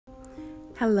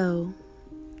Hello.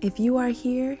 If you are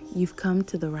here, you've come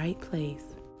to the right place.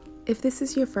 If this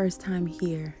is your first time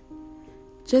here,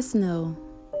 just know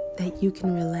that you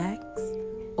can relax,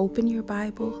 open your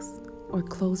Bibles, or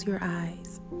close your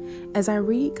eyes as I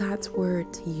read God's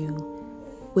Word to you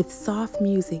with soft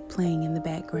music playing in the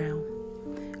background.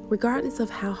 Regardless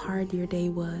of how hard your day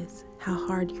was, how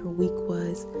hard your week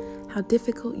was, how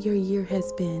difficult your year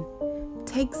has been,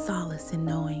 take solace in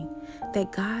knowing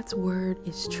that God's Word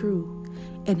is true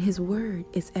and His Word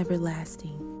is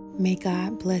everlasting. May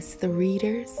God bless the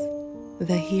readers,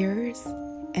 the hearers,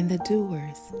 and the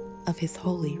doers of His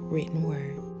holy written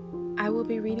Word. I will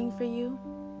be reading for you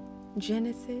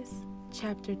Genesis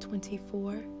chapter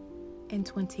 24 and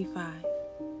 25.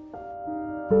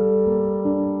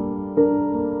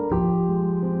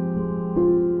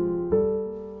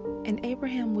 And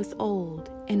Abraham was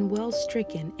old and well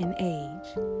stricken in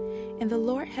age, and the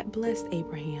Lord had blessed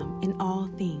Abraham in all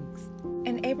things.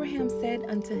 And Abraham said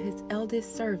unto his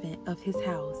eldest servant of his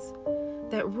house,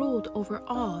 that ruled over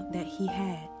all that he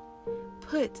had,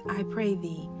 Put, I pray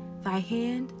thee, thy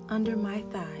hand under my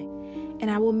thigh,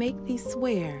 and I will make thee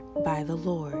swear by the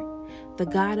Lord, the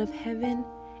God of heaven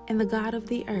and the God of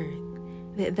the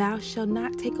earth, that thou shalt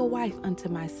not take a wife unto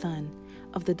my son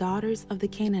of the daughters of the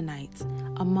Canaanites,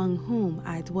 among whom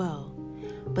I dwell.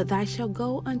 But thou shalt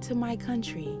go unto my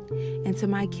country, and to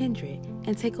my kindred,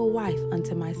 and take a wife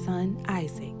unto my son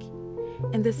Isaac.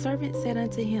 And the servant said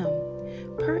unto him,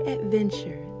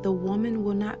 Peradventure the woman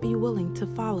will not be willing to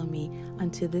follow me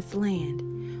unto this land.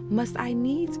 Must I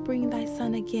needs bring thy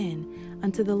son again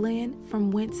unto the land from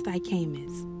whence thou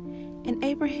camest? And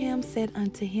Abraham said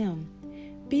unto him,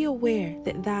 Be aware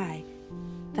that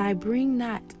thou bring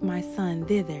not my son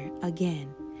thither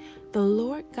again. The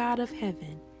Lord God of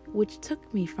heaven, which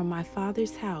took me from my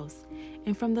father's house,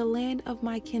 and from the land of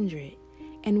my kindred,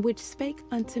 and which spake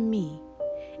unto me,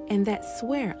 and that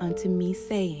sware unto me,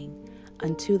 saying,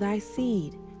 Unto thy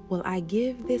seed will I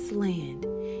give this land.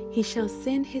 He shall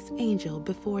send his angel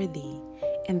before thee,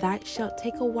 and thou shalt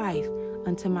take a wife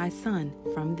unto my son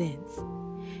from thence.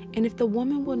 And if the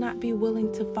woman will not be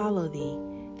willing to follow thee,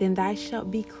 then thou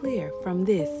shalt be clear from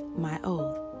this my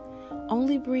oath.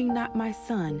 Only bring not my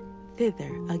son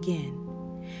thither again.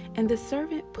 And the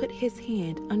servant put his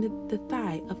hand under the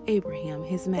thigh of Abraham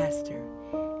his master,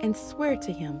 and sware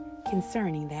to him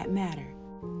concerning that matter.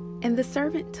 And the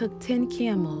servant took 10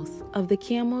 camels of the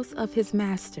camels of his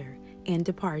master, and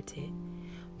departed.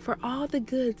 For all the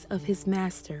goods of his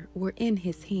master were in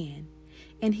his hand.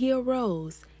 And he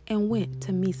arose and went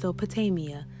to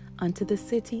Mesopotamia, unto the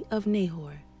city of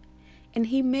Nahor. And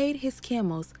he made his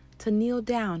camels to kneel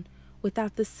down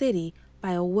without the city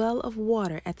by a well of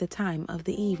water at the time of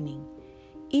the evening,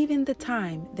 even the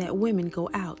time that women go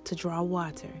out to draw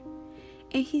water.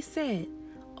 And he said,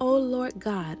 O Lord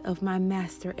God of my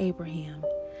master Abraham,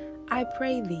 I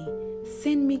pray thee,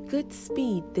 send me good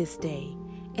speed this day,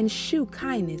 and shew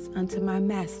kindness unto my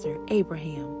master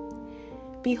Abraham.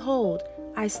 Behold,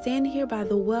 I stand here by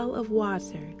the well of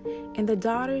water, and the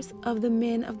daughters of the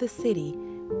men of the city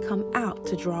come out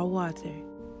to draw water.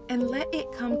 And let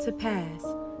it come to pass,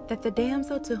 that the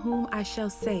damsel to whom I shall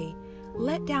say,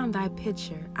 Let down thy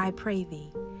pitcher, I pray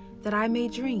thee, that I may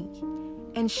drink.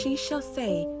 And she shall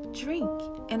say, Drink,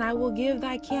 and I will give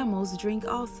thy camels drink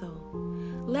also.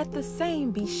 Let the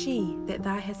same be she that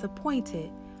thou hast appointed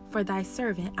for thy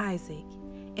servant Isaac.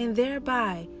 And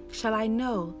thereby shall I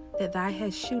know that thou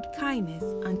hast shewed kindness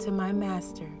unto my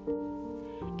master.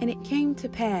 And it came to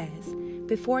pass,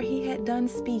 before he had done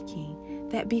speaking,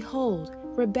 that behold,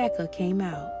 Rebekah came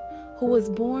out, who was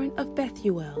born of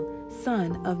Bethuel,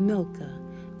 son of Milcah,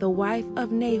 the wife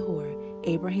of Nahor,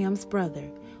 Abraham's brother,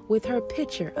 with her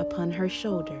pitcher upon her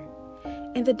shoulder.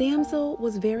 And the damsel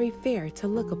was very fair to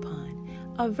look upon,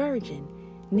 a virgin,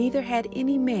 neither had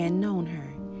any man known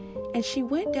her. And she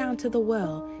went down to the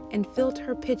well, and filled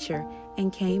her pitcher,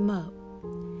 and came up.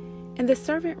 And the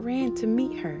servant ran to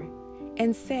meet her,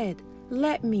 and said,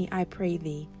 Let me, I pray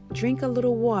thee, drink a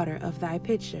little water of thy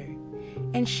pitcher.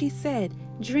 And she said,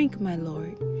 Drink, my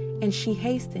lord. And she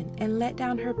hastened and let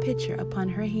down her pitcher upon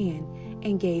her hand,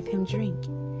 and gave him drink.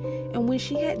 And when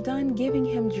she had done giving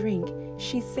him drink,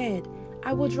 she said,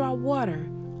 I will draw water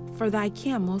for thy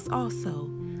camels also,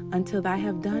 until thou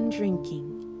have done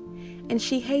drinking. And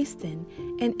she hastened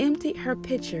and emptied her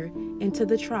pitcher into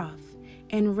the trough,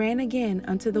 and ran again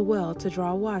unto the well to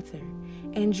draw water,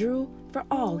 and drew for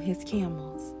all his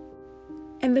camels.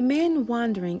 And the man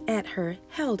wondering at her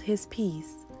held his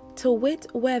peace, to wit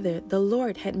whether the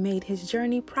Lord had made his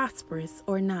journey prosperous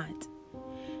or not.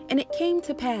 And it came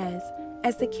to pass,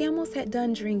 as the camels had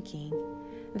done drinking,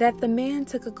 that the man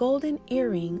took a golden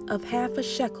earring of 1/2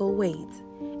 shekel weight,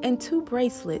 and 2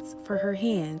 bracelets for her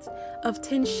hands of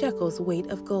 10 shekels weight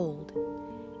of gold,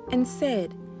 and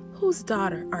said, Whose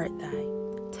daughter art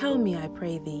thou? Tell me, I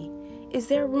pray thee, is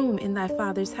there room in thy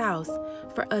father's house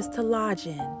for us to lodge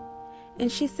in?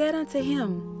 And she said unto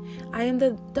him, I am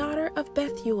the daughter of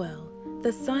Bethuel,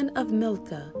 the son of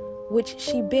Milcah, which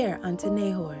she bare unto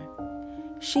Nahor.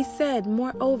 She said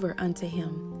moreover unto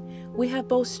him, We have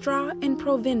both straw and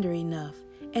provender enough,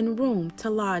 and room to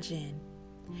lodge in.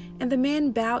 And the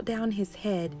man bowed down his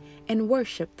head and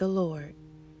worshipped the Lord.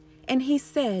 And he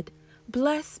said,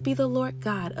 Blessed be the Lord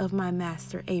God of my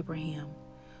master Abraham,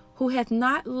 who hath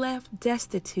not left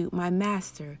destitute my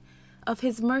master of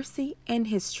his mercy and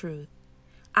his truth.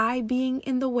 I being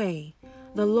in the way,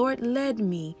 the Lord led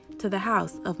me to the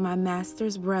house of my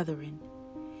master's brethren.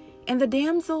 And the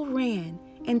damsel ran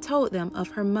and told them of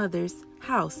her mother's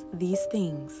house these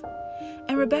things.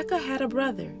 And Rebekah had a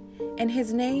brother, and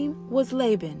his name was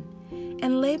Laban.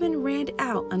 And Laban ran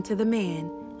out unto the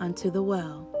man unto the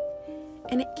well.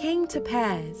 And it came to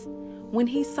pass, when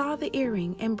he saw the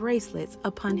earring and bracelets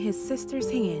upon his sister's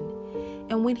hand,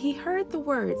 and when he heard the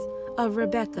words of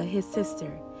Rebekah his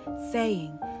sister,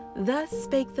 saying, Thus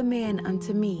spake the man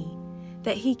unto me,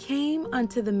 that he came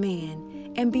unto the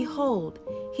man, and behold,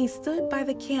 he stood by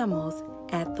the camels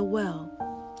at the well.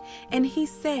 And he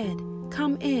said,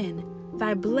 Come in,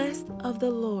 thy blessed of the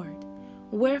Lord.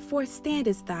 Wherefore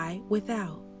standest thou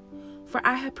without? For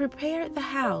I have prepared the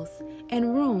house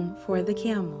and room for the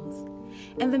camels.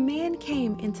 And the man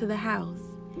came into the house,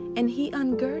 and he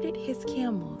ungirded his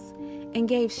camels, and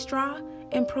gave straw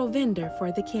and provender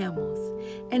for the camels,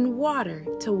 and water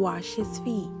to wash his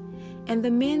feet, and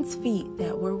the men's feet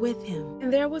that were with him.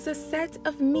 And there was a set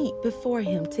of meat before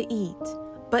him to eat.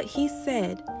 But he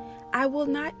said, I will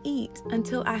not eat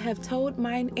until I have told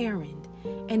mine errand.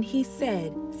 And he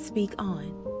said, Speak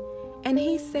on. And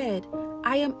he said,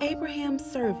 I am Abraham's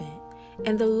servant,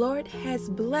 and the Lord has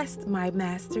blessed my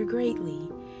master greatly,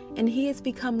 and he is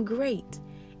become great,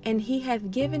 and he hath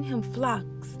given him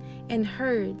flocks, and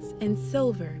herds, and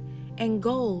silver, and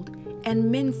gold,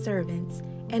 and men servants,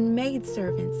 and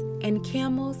maidservants, and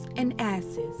camels, and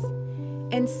asses.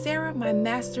 And Sarah my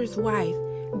master's wife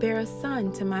bare a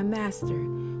son to my master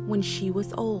when she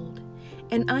was old,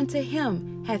 and unto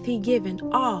him hath he given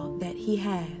all that he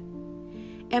had.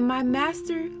 And my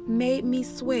master made me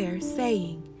swear,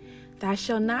 saying, Thou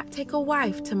shalt not take a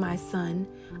wife to my son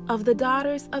of the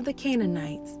daughters of the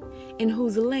Canaanites, in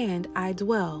whose land I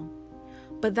dwell.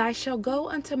 But thou shalt go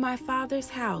unto my father's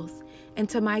house and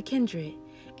to my kindred,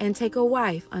 and take a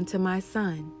wife unto my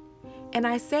son. And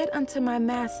I said unto my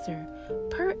master,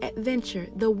 Peradventure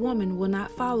the woman will not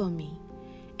follow me.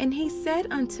 And he said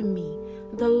unto me,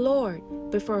 The Lord,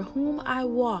 before whom I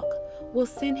walk, will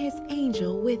send his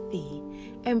angel with thee,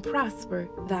 and prosper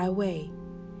thy way.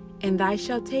 And thou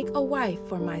shalt take a wife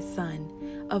for my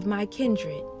son, of my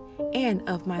kindred, and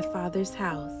of my father's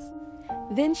house.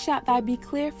 Then shalt thou be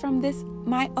clear from this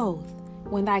my oath,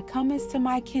 when thou comest to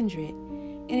my kindred,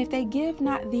 and if they give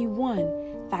not thee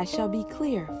one, thou shalt be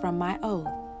clear from my oath.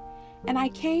 And I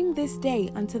came this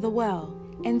day unto the well,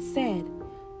 and said,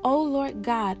 O Lord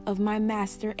God of my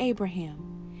master Abraham,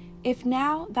 if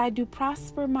now thou do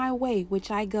prosper my way which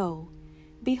I go,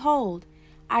 behold,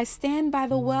 I stand by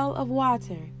the well of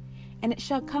water, and it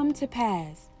shall come to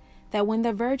pass, that when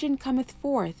the virgin cometh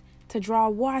forth to draw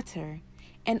water,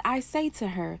 and I say to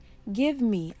her, Give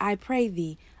me, I pray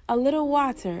thee, a little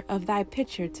water of thy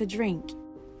pitcher to drink.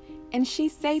 And she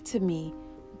say to me,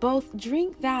 Both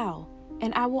drink thou,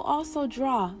 and I will also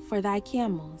draw for thy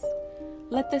camels.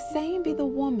 Let the same be the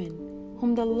woman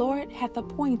whom the Lord hath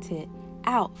appointed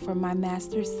out for my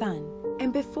master's son.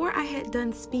 And before I had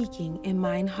done speaking in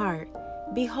mine heart,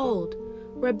 behold,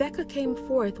 Rebekah came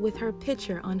forth with her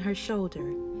pitcher on her shoulder,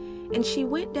 and she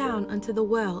went down unto the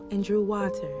well and drew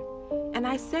water. And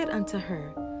I said unto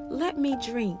her, Let me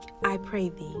drink, I pray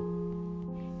thee.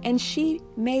 And she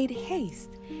made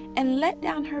haste, and let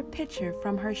down her pitcher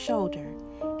from her shoulder,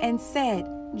 and said,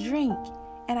 Drink,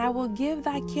 and I will give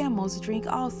thy camels drink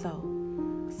also.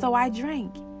 So I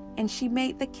drank, and she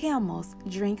made the camels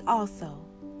drink also.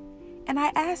 And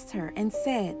I asked her and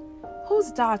said,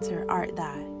 Whose daughter art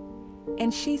thou?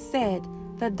 And she said,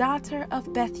 The daughter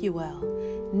of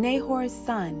Bethuel, Nahor's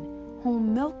son,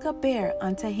 whom Milcah bare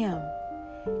unto him.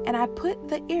 And I put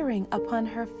the earring upon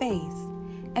her face,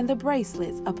 and the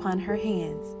bracelets upon her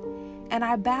hands. And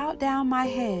I bowed down my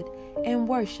head and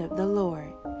worshipped the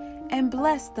Lord, and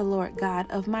blessed the Lord God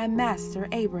of my master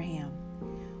Abraham,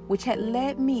 which had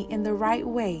led me in the right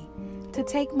way to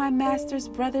take my master's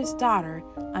brother's daughter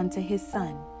unto his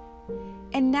son.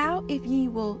 And now if ye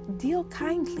will deal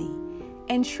kindly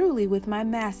and truly with my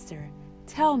master,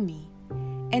 tell me,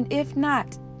 and if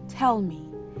not, tell me,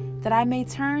 that I may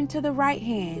turn to the right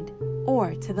hand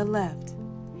or to the left.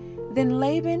 Then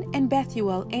Laban and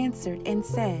Bethuel answered and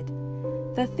said,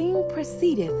 The thing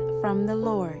proceedeth from the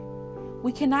Lord.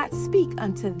 We cannot speak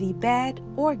unto thee bad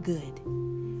or good.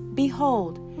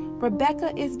 Behold,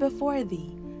 Rebekah is before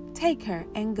thee. Take her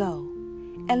and go,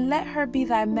 and let her be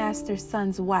thy master's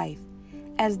son's wife,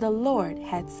 as the Lord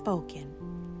had spoken.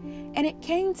 And it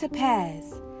came to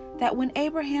pass that when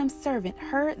Abraham's servant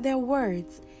heard their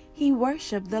words, he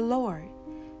worshipped the Lord,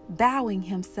 bowing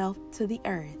himself to the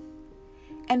earth.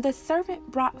 And the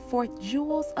servant brought forth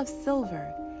jewels of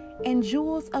silver and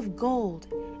jewels of gold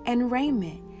and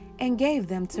raiment, and gave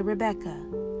them to Rebekah.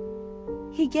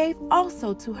 He gave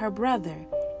also to her brother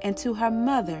and to her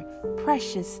mother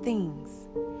precious things.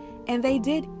 And they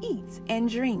did eat and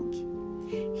drink,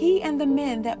 he and the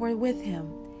men that were with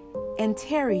him, and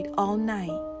tarried all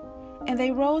night. And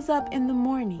they rose up in the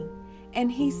morning,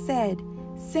 and he said,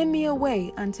 Send me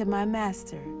away unto my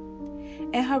master.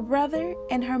 And her brother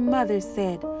and her mother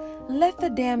said, Let the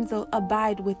damsel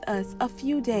abide with us a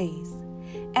few days,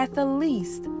 at the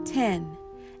least 10.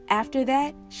 After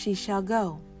that she shall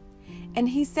go. And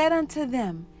he said unto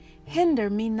them, Hinder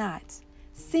me not,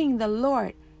 seeing the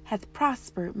Lord hath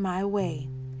prospered my way.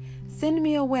 Send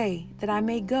me away, that I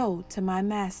may go to my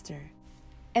master.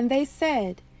 And they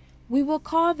said, We will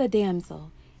call the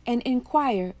damsel, and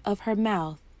inquire of her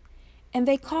mouth. And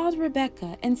they called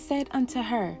Rebekah, and said unto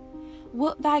her,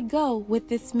 Wilt thou go with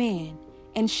this man?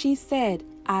 And she said,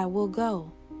 I will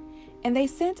go. And they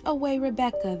sent away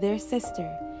Rebekah their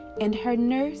sister, and her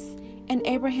nurse, and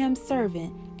Abraham's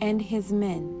servant, and his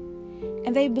men.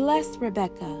 And they blessed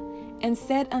Rebekah, and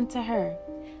said unto her,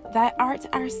 Thou art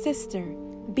our sister,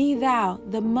 be thou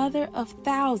the mother of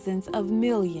thousands of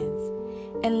millions,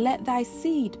 and let thy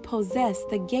seed possess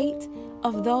the gate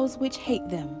of those which hate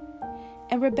them.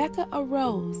 And Rebekah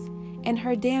arose, and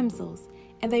her damsels,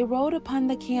 and they rode upon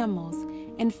the camels,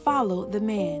 and followed the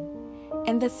man.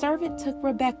 And the servant took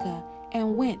Rebekah,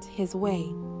 and went his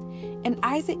way. And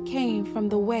Isaac came from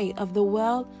the way of the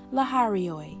well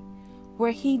Laharioi,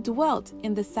 where he dwelt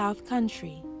in the south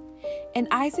country. And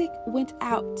Isaac went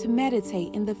out to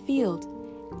meditate in the field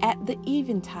at the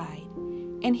eventide.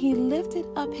 And he lifted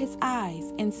up his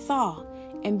eyes, and saw,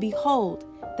 and behold,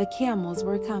 the camels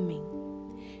were coming.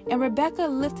 And Rebekah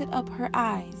lifted up her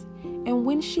eyes, and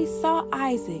when she saw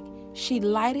Isaac, she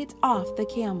lighted off the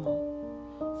camel.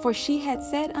 For she had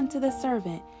said unto the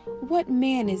servant, What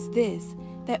man is this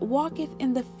that walketh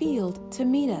in the field to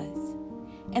meet us?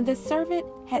 And the servant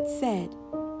had said,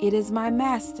 It is my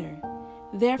master.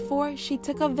 Therefore she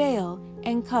took a veil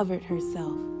and covered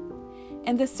herself.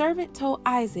 And the servant told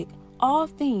Isaac all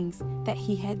things that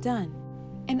he had done.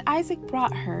 And Isaac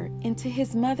brought her into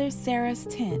his mother Sarah's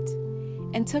tent,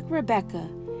 and took Rebekah,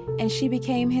 and she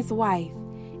became his wife,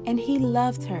 and he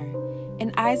loved her.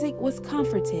 And Isaac was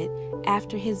comforted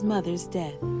after his mother's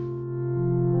death.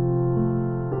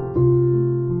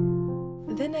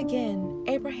 Then again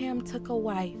Abraham took a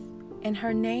wife, and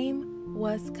her name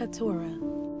was Keturah.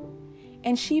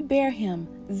 And she bare him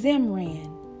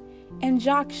Zimran, and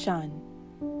Jokshan,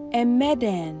 and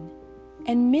Medan,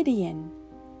 and Midian,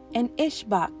 and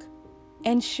Ishbak,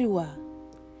 and Shua.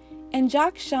 And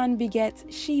Jokshan begat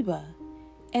Sheba,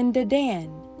 and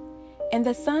Dedan. And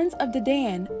the sons of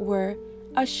Dedan were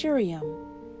Ashuriam,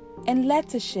 and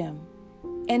Letishim,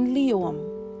 and Leuam.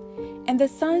 And the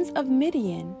sons of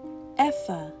Midian,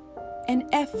 Ephah, and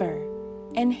Epher,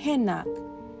 and Henoch,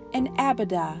 and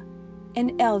Abidah,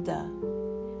 and Eldah.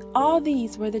 All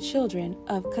these were the children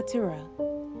of Keturah.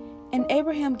 And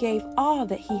Abraham gave all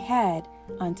that he had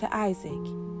unto Isaac.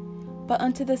 But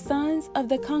unto the sons of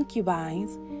the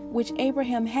concubines which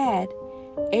Abraham had,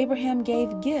 Abraham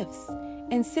gave gifts,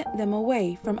 and sent them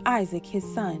away from Isaac his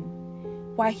son,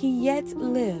 while he yet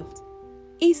lived,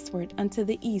 eastward unto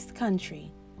the east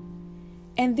country.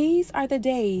 And these are the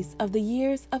days of the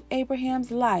years of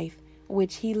Abraham's life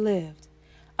which he lived,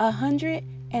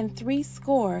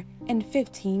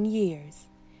 160 years.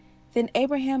 Then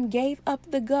Abraham gave up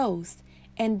the ghost,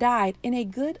 and died in a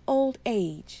good old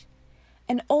age,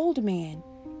 an old man,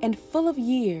 and full of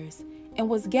years, and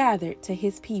was gathered to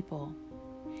his people.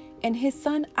 And his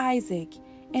son Isaac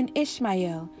and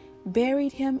Ishmael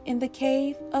buried him in the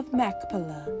cave of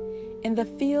Machpelah, in the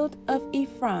field of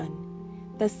Ephron,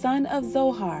 the son of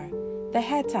Zohar, the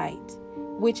Hittite,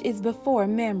 which is before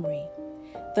Mamre,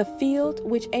 the field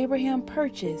which Abraham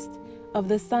purchased of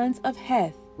the sons of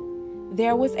Heth.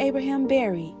 There was Abraham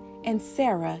buried, and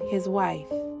Sarah his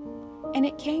wife. And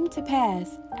it came to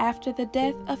pass, after the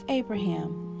death of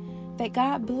Abraham, that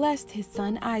God blessed his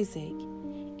son Isaac.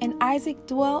 And Isaac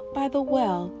dwelt by the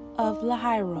well of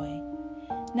Lahairoi.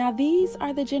 Now these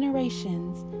are the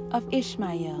generations of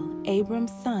Ishmael,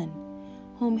 Abram's son,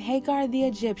 whom Hagar the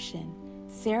Egyptian,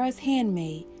 Sarah's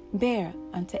handmaid, bare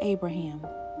unto Abraham.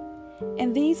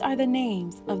 And these are the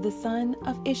names of the son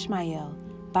of Ishmael,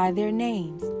 by their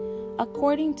names,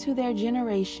 according to their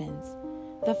generations.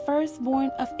 The firstborn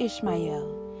of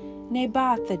Ishmael,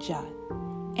 Nebathajah,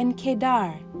 and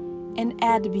Kedar, and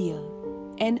Adbeel,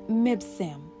 and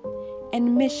Mibsam,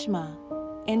 and Mishma,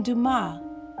 and Dumah,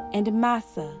 and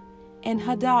Massa, and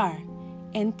Hadar,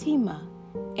 and Tema,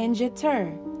 and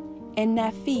Jeter, and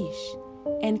Naphish,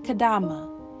 and Kedama.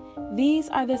 These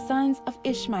are the sons of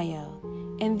Ishmael,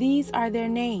 and these are their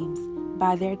names,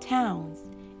 by their towns,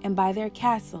 and by their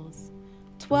castles,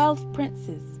 12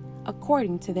 princes,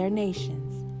 according to their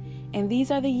nations. And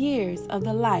these are the years of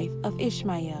the life of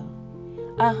Ishmael,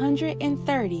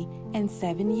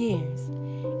 137 years.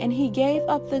 And he gave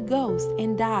up the ghost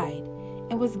and died,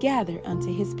 and was gathered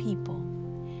unto his people.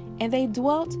 And they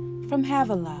dwelt from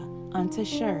Havilah unto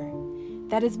Shur,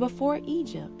 that is before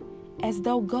Egypt, as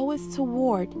thou goest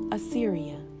toward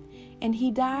Assyria. And he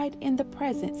died in the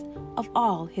presence of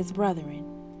all his brethren.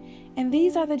 And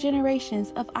these are the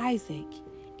generations of Isaac,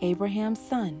 Abraham's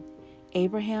son.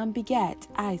 Abraham begat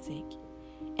Isaac.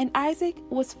 And Isaac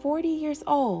was 40 years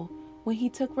old when he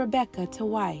took Rebekah to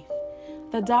wife,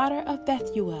 the daughter of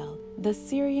Bethuel, the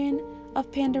Syrian of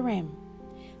Pandarim,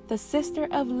 the sister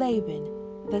of Laban,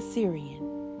 the Syrian.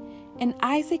 And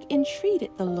Isaac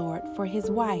entreated the Lord for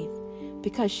his wife,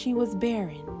 because she was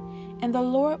barren. And the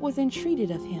Lord was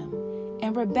entreated of him,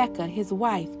 and Rebekah his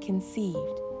wife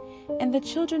conceived. And the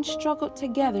children struggled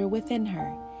together within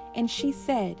her, and she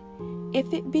said,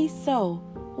 If it be so,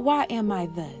 why am I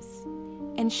thus?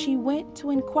 And she went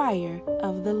to inquire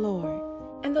of the Lord.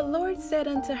 And the Lord said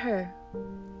unto her,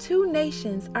 2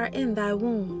 nations are in thy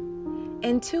womb,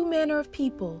 and 2 manner of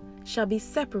people shall be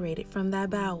separated from thy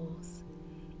bowels.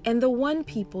 And the one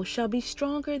people shall be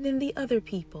stronger than the other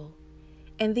people,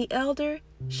 and the elder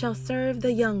shall serve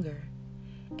the younger.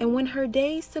 And when her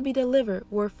days to be delivered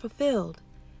were fulfilled,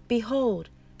 behold,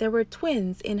 there were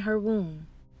twins in her womb.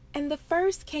 And the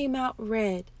first came out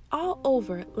red all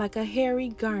over like a hairy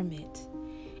garment,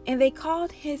 and they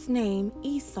called his name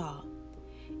Esau.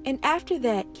 And after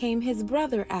that came his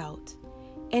brother out,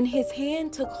 and his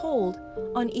hand took hold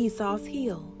on Esau's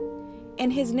heel,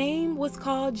 and his name was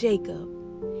called Jacob.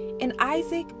 And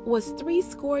Isaac was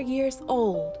 80 years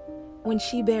old when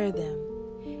she bare them.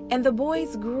 And the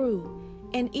boys grew,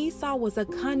 and Esau was a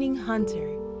cunning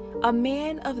hunter, a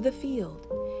man of the field,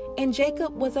 and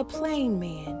Jacob was a plain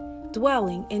man,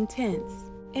 dwelling in tents.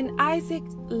 And Isaac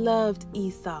loved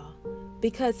Esau,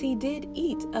 because he did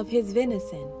eat of his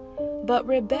venison, but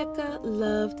Rebekah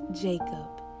loved Jacob.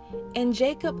 And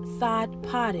Jacob sod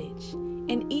pottage,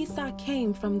 and Esau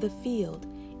came from the field,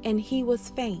 and he was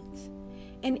faint.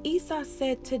 And Esau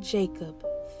said to Jacob,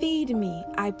 Feed me,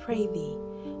 I pray thee,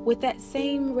 with that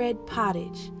same red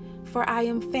pottage, for I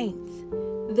am faint.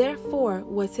 Therefore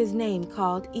was his name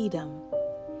called Edom.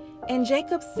 And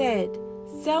Jacob said,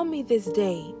 Sell me this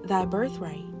day thy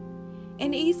birthright.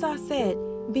 And Esau said,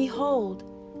 Behold,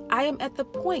 I am at the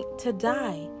point to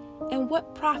die, and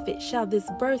what profit shall this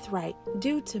birthright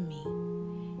do to me?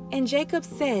 And Jacob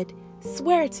said,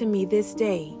 Swear to me this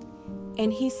day.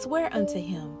 And he sware unto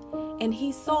him, and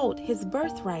he sold his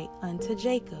birthright unto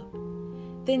Jacob.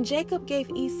 Then Jacob gave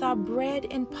Esau bread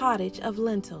and pottage of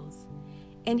lentils,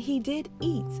 and he did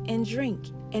eat and drink,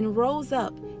 and rose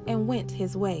up and went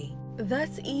his way.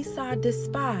 Thus Esau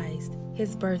despised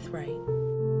his birthright.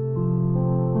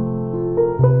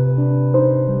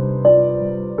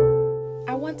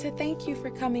 I want to thank you for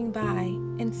coming by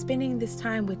and spending this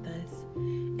time with us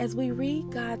as we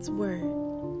read God's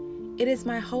Word. It is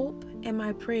my hope and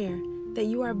my prayer that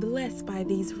you are blessed by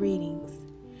these readings.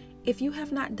 If you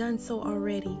have not done so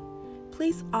already,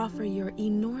 please offer your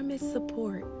enormous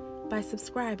support by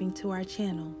subscribing to our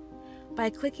channel, by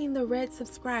clicking the red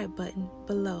subscribe button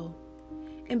below.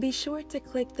 And be sure to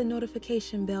click the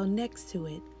notification bell next to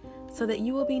it so that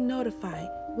you will be notified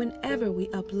whenever we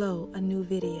upload a new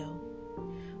video.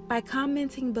 By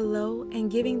commenting below and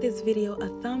giving this video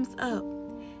a thumbs up,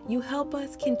 you help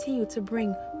us continue to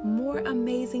bring more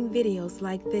amazing videos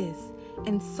like this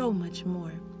and so much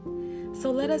more.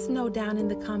 So let us know down in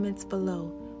the comments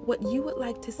below what you would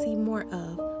like to see more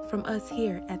of from us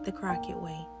here at the Crockett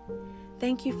Way.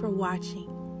 Thank you for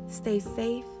watching. Stay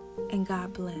safe and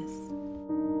God bless.